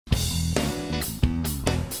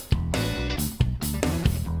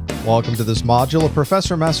Welcome to this module of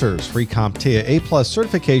Professor Messer's free CompTIA A+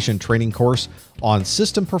 certification training course on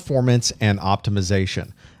system performance and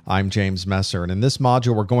optimization. I'm James Messer, and in this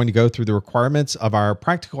module, we're going to go through the requirements of our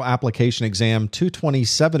Practical Application Exam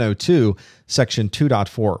 22702, Section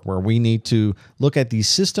 2.4, where we need to look at the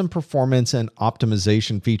system performance and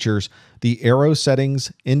optimization features, the Aero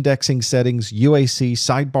settings, indexing settings, UAC,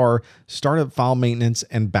 sidebar, startup file maintenance,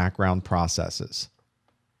 and background processes.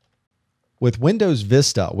 With Windows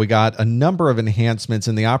Vista, we got a number of enhancements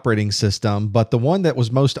in the operating system, but the one that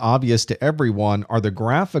was most obvious to everyone are the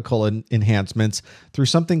graphical enhancements through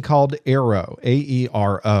something called Aero,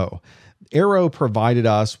 A-E-R-O. Aero provided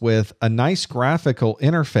us with a nice graphical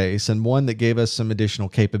interface and one that gave us some additional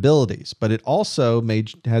capabilities, but it also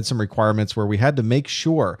had some requirements where we had to make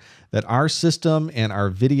sure that our system and our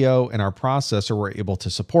video and our processor were able to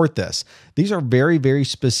support this. These are very, very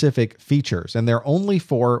specific features, and they're only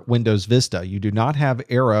for Windows Vista. You do not have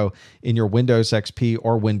Aero in your Windows XP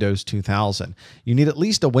or Windows 2000. You need at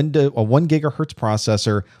least a 1 gigahertz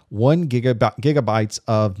processor, 1 gigabytes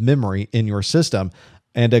of memory in your system,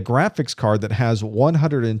 and a graphics card that has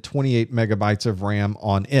 128 megabytes of RAM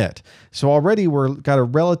on it. So already we've got a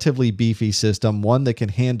relatively beefy system, one that can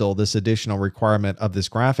handle this additional requirement of this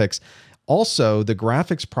graphics. Also, the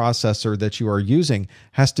graphics processor that you are using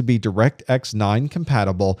has to be DirectX 9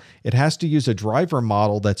 compatible. It has to use a driver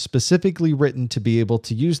model that's specifically written to be able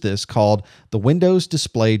to use this, called the Windows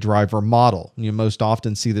Display Driver Model. You most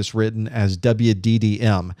often see this written as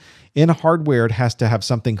WDDM. In hardware, it has to have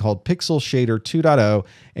something called Pixel Shader 2.0,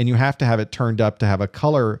 and you have to have it turned up to have a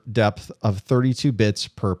color depth of 32 bits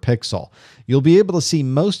per pixel. You'll be able to see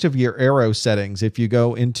most of your Aero settings if you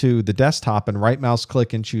go into the desktop and right mouse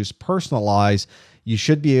click and choose Personalize. You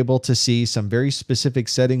should be able to see some very specific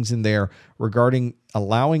settings in there regarding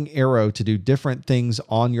allowing Aero to do different things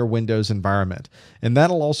on your Windows environment. And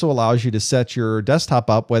that'll also allows you to set your desktop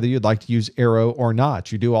up whether you'd like to use Aero or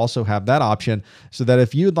not. You do also have that option so that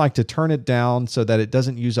if you'd like to turn it down so that it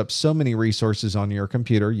doesn't use up so many resources on your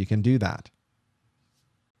computer, you can do that.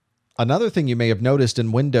 Another thing you may have noticed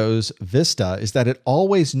in Windows Vista is that it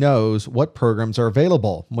always knows what programs are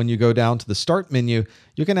available. When you go down to the Start menu,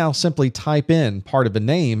 you can now simply type in part of a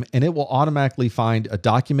name and it will automatically find a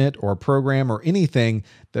document or a program or anything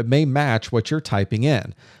that may match what you're typing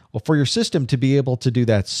in. Well, for your system to be able to do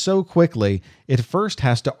that so quickly, it first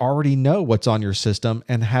has to already know what's on your system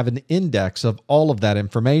and have an index of all of that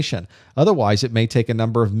information. Otherwise, it may take a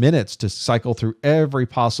number of minutes to cycle through every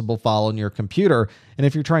possible file on your computer. And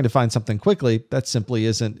if you're trying to find something quickly, that simply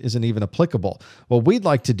isn't even applicable. What we'd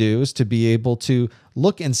like to do is to be able to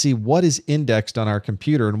look and see what is indexed on our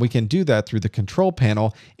computer, and we can do that through the control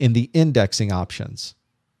panel in the indexing options.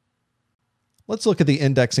 Let's look at the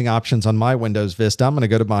indexing options on my Windows Vista. I'm going to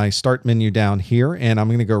go to my Start menu down here, and I'm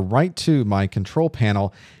going to go right to my control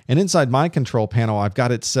panel. And inside my control panel, I've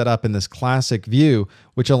got it set up in this classic view,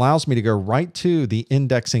 which allows me to go right to the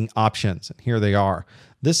indexing options. And here they are.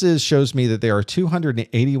 This shows me that there are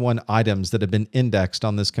 281 items that have been indexed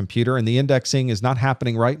on this computer, and the indexing is not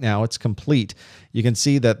happening right now. It's complete. You can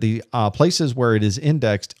see that the places where it is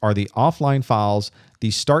indexed are the offline files,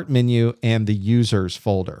 the Start menu, and the Users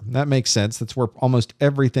folder. That makes sense. That's where almost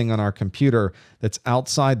everything on our computer that's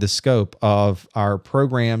outside the scope of our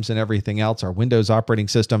programs and everything else, our Windows operating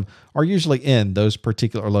system, are usually in those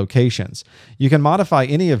particular locations. You can modify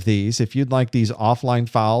any of these. If you'd like these offline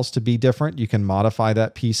files to be different, you can modify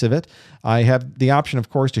that piece of it. I have the option, of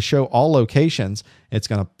course, to show all locations. It's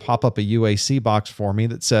going to pop up a UAC box for me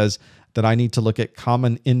that says that I need to look at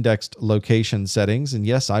common indexed location settings. And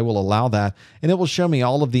yes, I will allow that. And it will show me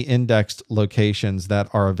all of the indexed locations that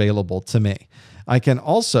are available to me. I can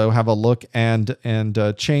also have a look and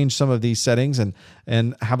change some of these settings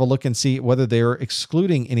and have a look and see whether they're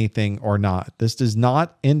excluding anything or not. This does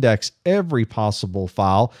not index every possible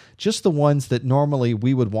file, just the ones that normally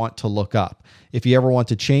we would want to look up. If you ever want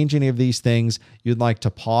to change any of these things, you'd like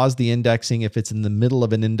to pause the indexing if it's in the middle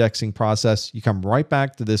of an indexing process, you come right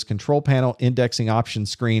back to this control panel indexing options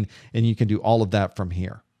screen, and you can do all of that from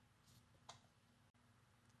here.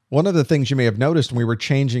 One of the things you may have noticed when we were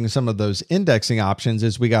changing some of those indexing options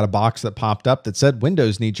is we got a box that popped up that said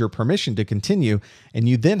Windows needs your permission to continue, and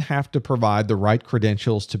you then have to provide the right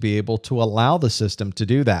credentials to be able to allow the system to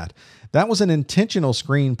do that. That was an intentional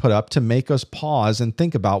screen put up to make us pause and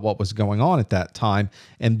think about what was going on at that time,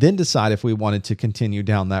 and then decide if we wanted to continue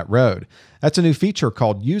down that road. That's a new feature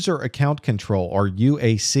called User Account Control, or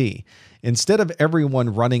UAC. Instead of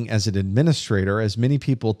everyone running as an administrator, as many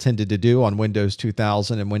people tended to do on Windows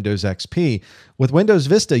 2000 and Windows XP, with Windows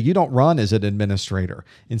Vista, you don't run as an administrator.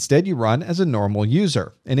 Instead, you run as a normal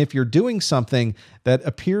user. And if you're doing something that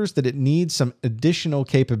appears that it needs some additional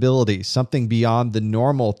capabilities, something beyond the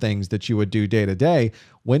normal things that you would do day to day,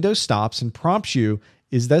 Windows stops and prompts you,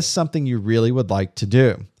 is this something you really would like to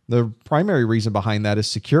do? The primary reason behind that is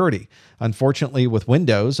security. Unfortunately, with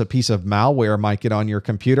Windows, a piece of malware might get on your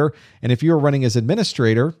computer, and if you are running as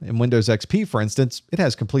administrator in Windows XP, for instance, it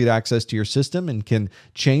has complete access to your system and can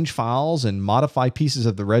change files and modify pieces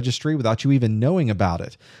of the registry without you even knowing about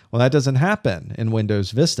it. Well, that doesn't happen in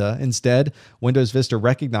Windows Vista. Instead, Windows Vista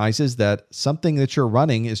recognizes that something that you're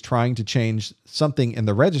running is trying to change something in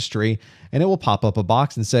the registry, and it will pop up a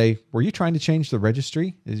box and say, were you trying to change the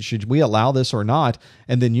registry? Should we allow this or not?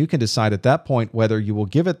 And then you can decide at that point whether you will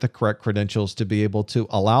give it the correct credentials to be able to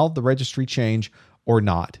allow the registry change or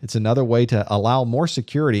not. It's another way to allow more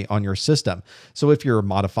security on your system. So if you're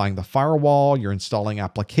modifying the firewall, you're installing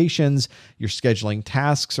applications, you're scheduling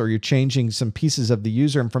tasks, or you're changing some pieces of the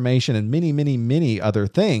user information and many other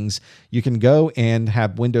things, you can go and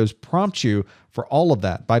have Windows prompt you for all of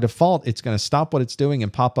that. By default, it's going to stop what it's doing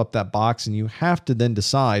and pop up that box, and you have to then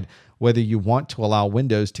decide whether you want to allow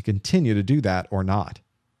Windows to continue to do that or not.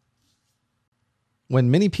 When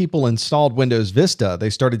many people installed Windows Vista, they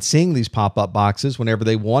started seeing these pop-up boxes whenever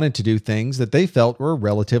they wanted to do things that they felt were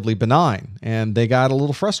relatively benign, and they got a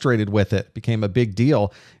little frustrated with it. It became a big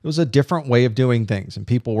deal. It was a different way of doing things, and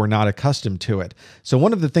people were not accustomed to it. So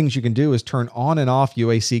one of the things you can do is turn on and off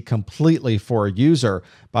UAC completely for a user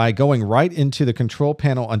by going right into the control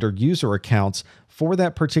panel under User Accounts for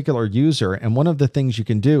that particular user. And one of the things you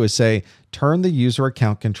can do is say, turn the user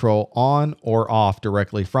account control on or off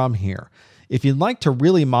directly from here. If you'd like to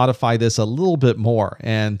really modify this a little bit more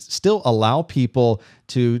and still allow people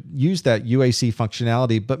to use that UAC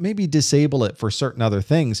functionality, but maybe disable it for certain other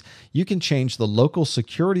things, you can change the local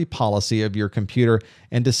security policy of your computer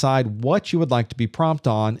and decide what you would like to be prompted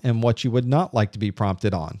on and what you would not like to be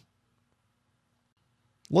prompted on.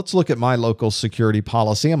 Let's look at my local security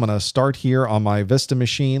policy. I'm going to start here on my Vista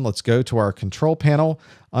machine. Let's go to our control panel.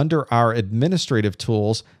 Under our administrative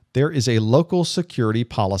tools, there is a local security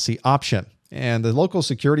policy option. And the local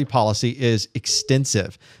security policy is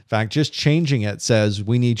extensive. In fact, just changing it says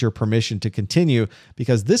we need your permission to continue,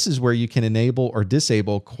 because this is where you can enable or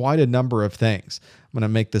disable quite a number of things. I'm going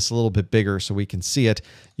to make this a little bit bigger so we can see it.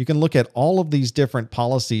 You can look at all of these different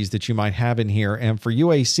policies that you might have in here. And for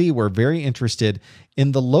UAC, we're very interested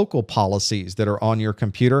in the local policies that are on your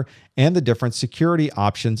computer and the different security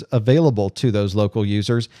options available to those local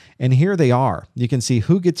users. And here they are. You can see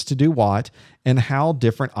who gets to do what and how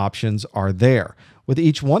different options are there. With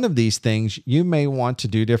each one of these things, you may want to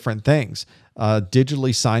do different things.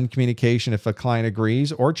 Digitally signed communication if a client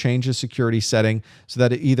agrees, or change a security setting so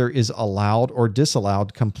that it either is allowed or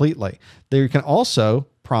disallowed completely. There you can also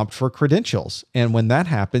prompt for credentials. And when that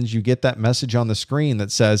happens, you get that message on the screen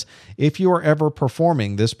that says, if you are ever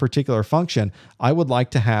performing this particular function, I would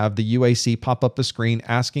like to have the UAC pop up a screen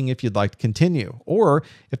asking if you'd like to continue. Or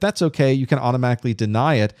if that's okay, you can automatically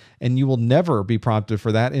deny it and you will never be prompted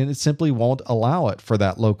for that, and it simply won't allow it for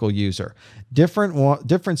that local user.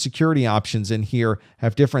 Different security options in here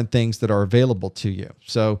have different things that are available to you.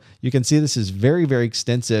 So you can see this is very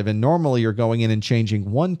extensive, and normally you're going in and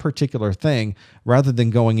changing one particular thing rather than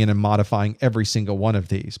going in and modifying every single one of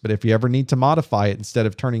these. But if you ever need to modify it, instead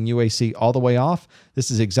of turning UAC all the way off,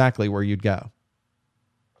 this is exactly where you'd go.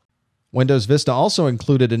 Windows Vista also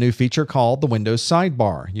included a new feature called the Windows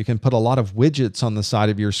Sidebar. You can put a lot of widgets on the side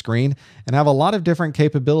of your screen and have a lot of different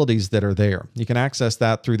capabilities that are there. You can access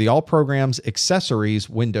that through the All Programs Accessories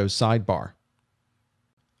Windows Sidebar.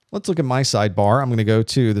 Let's look at my sidebar. I'm going to go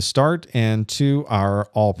to the Start and to our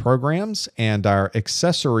All Programs and our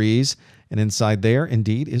Accessories. And inside there,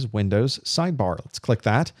 indeed, is Windows Sidebar. Let's click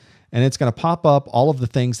that. And it's going to pop up all of the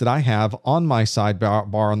things that I have on my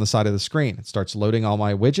sidebar on the side of the screen. It starts loading all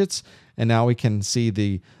my widgets. And now we can see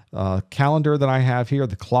the calendar that I have here,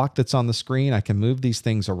 the clock that's on the screen. I can move these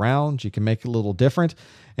things around. You can make it a little different.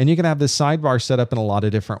 And you can have this sidebar set up in a lot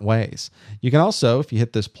of different ways. You can also, if you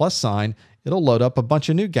hit this plus sign, it'll load up a bunch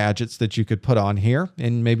of new gadgets that you could put on here.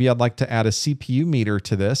 And maybe I'd like to add a CPU meter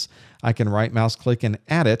to this. I can right mouse click and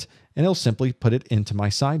add it, and it'll simply put it into my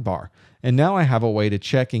sidebar. And now I have a way to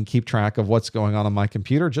check and keep track of what's going on my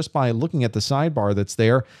computer just by looking at the sidebar that's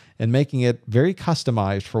there and making it very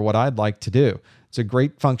customized for what I'd like to do. It's a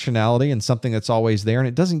great functionality and something that's always there, and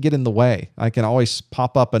it doesn't get in the way. I can always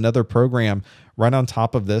pop up another program right on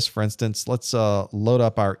top of this. For instance, let's load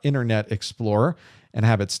up our Internet Explorer and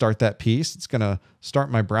have it start that piece. It's going to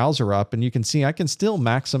start my browser up, and you can see I can still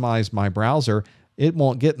maximize my browser. It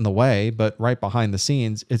won't get in the way, but right behind the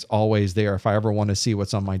scenes, it's always there if I ever want to see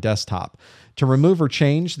what's on my desktop. To remove or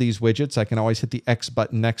change these widgets, I can always hit the X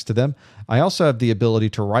button next to them. I also have the ability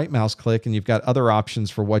to right mouse click, and you've got other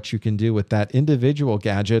options for what you can do with that individual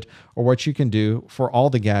gadget or what you can do for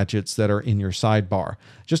all the gadgets that are in your sidebar.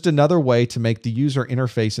 Just another way to make the user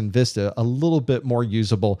interface in Vista a little bit more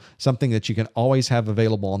usable, something that you can always have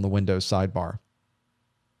available on the Windows sidebar.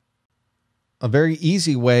 A very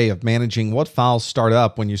easy way of managing what files start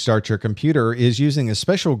up when you start your computer is using a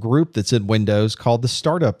special group that's in Windows called the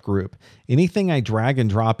Startup Group. Anything I drag and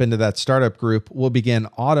drop into that startup group will begin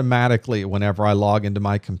automatically whenever I log into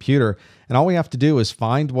my computer. And all we have to do is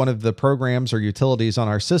find one of the programs or utilities on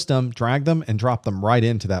our system, drag them, and drop them right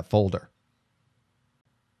into that folder.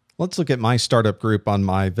 Let's look at my startup group on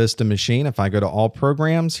my Vista machine. If I go to All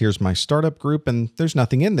Programs, here's my startup group, and there's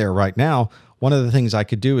nothing in there right now. One of the things I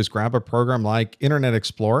could do is grab a program like Internet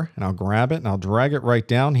Explorer, and I'll grab it and I'll drag it right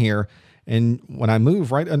down here. And when I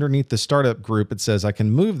move right underneath the startup group, it says I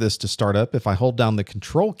can move this to startup. If I hold down the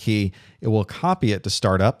Control key, it will copy it to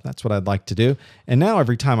startup. That's what I'd like to do. And now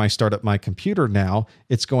every time I start up my computer now,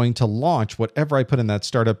 it's going to launch whatever I put in that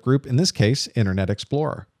startup group, in this case, Internet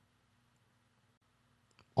Explorer.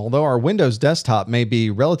 Although our Windows desktop may be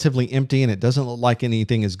relatively empty and it doesn't look like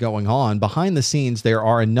anything is going on, behind the scenes there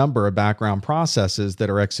are a number of background processes that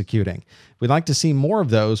are executing. If we'd like to see more of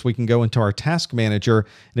those, we can go into our Task Manager,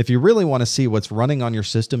 and if you really want to see what's running on your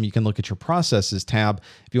system, you can look at your Processes tab.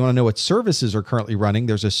 If you want to know what services are currently running,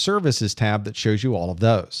 there's a Services tab that shows you all of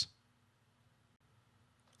those.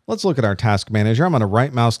 Let's look at our Task Manager. I'm going to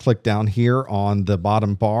right mouse click down here on the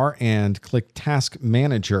bottom bar and click Task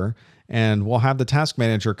Manager. And we'll have the Task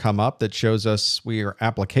Manager come up that shows us our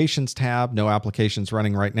Applications tab, no applications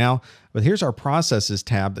running right now. But here's our Processes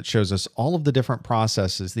tab that shows us all of the different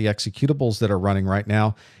processes, the executables that are running right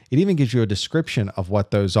now. It even gives you a description of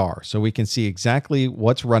what those are, so we can see exactly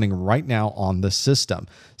what's running right now on the system.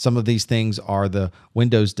 Some of these things are the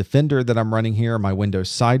Windows Defender that I'm running here. My Windows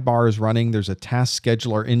Sidebar is running. There's a Task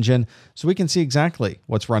Scheduler engine, so we can see exactly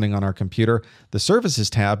what's running on our computer. The Services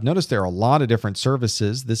tab, notice there are a lot of different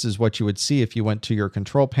services. This is what you would see if you went to your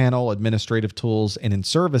Control Panel, Administrative Tools, and in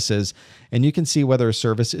Services, and you can see whether a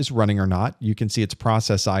service is running or not. You can see its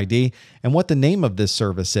process ID and what the name of this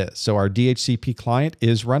service is. So our DHCP client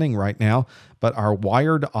is running right now, but our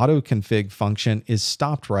wired auto config function is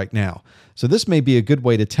stopped right now. So this may be a good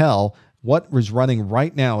way to tell what is running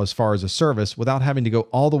right now as far as a service without having to go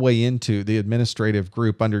all the way into the administrative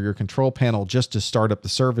group under your control panel just to start up the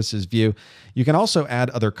services view. You can also add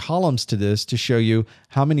other columns to this to show you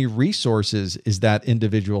how many resources is that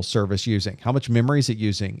individual service using. How much memory is it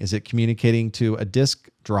using? Is it communicating to a disk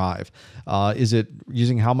drive? Is it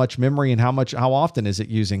using how much memory and how often is it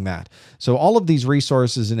using that? So all of these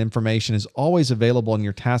resources and information is always available in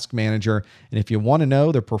your Task Manager. And if you want to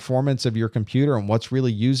know the performance of your computer and what's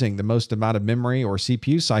really using the most amount of memory or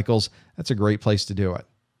CPU cycles, that's a great place to do it.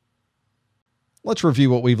 Let's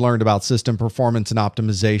review what we've learned about system performance and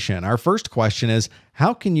optimization. Our first question is,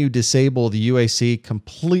 how can you disable the UAC,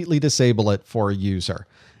 completely disable it for a user?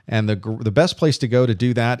 And the best place to go to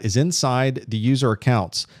do that is inside the user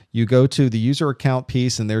accounts. You go to the user account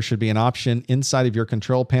piece, and there should be an option inside of your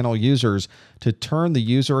control panel users to turn the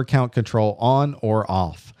user account control on or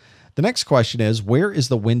off. The next question is, where is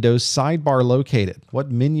the Windows sidebar located?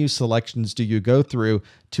 What menu selections do you go through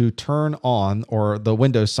to turn on or the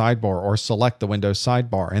Windows sidebar or select the Windows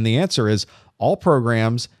sidebar? And the answer is All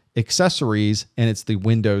Programs, Accessories, and it's the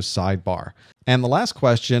Windows sidebar. And the last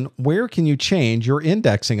question, where can you change your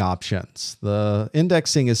indexing options? The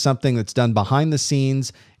indexing is something that's done behind the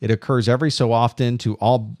scenes. It occurs every so often to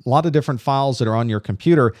a lot of different files that are on your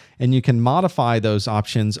computer, and you can modify those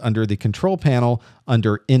options under the control panel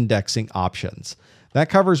under indexing options. That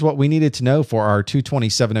covers what we needed to know for our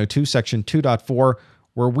 227.02 section 2.4,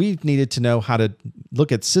 where we needed to know how to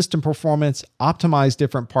look at system performance, optimize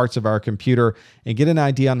different parts of our computer, and get an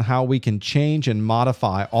idea on how we can change and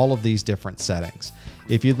modify all of these different settings.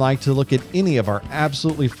 If you'd like to look at any of our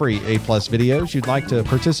absolutely free A+ videos, you'd like to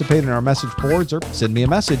participate in our message boards or send me a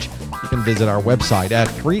message, you can visit our website at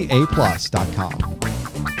freeaplus.com.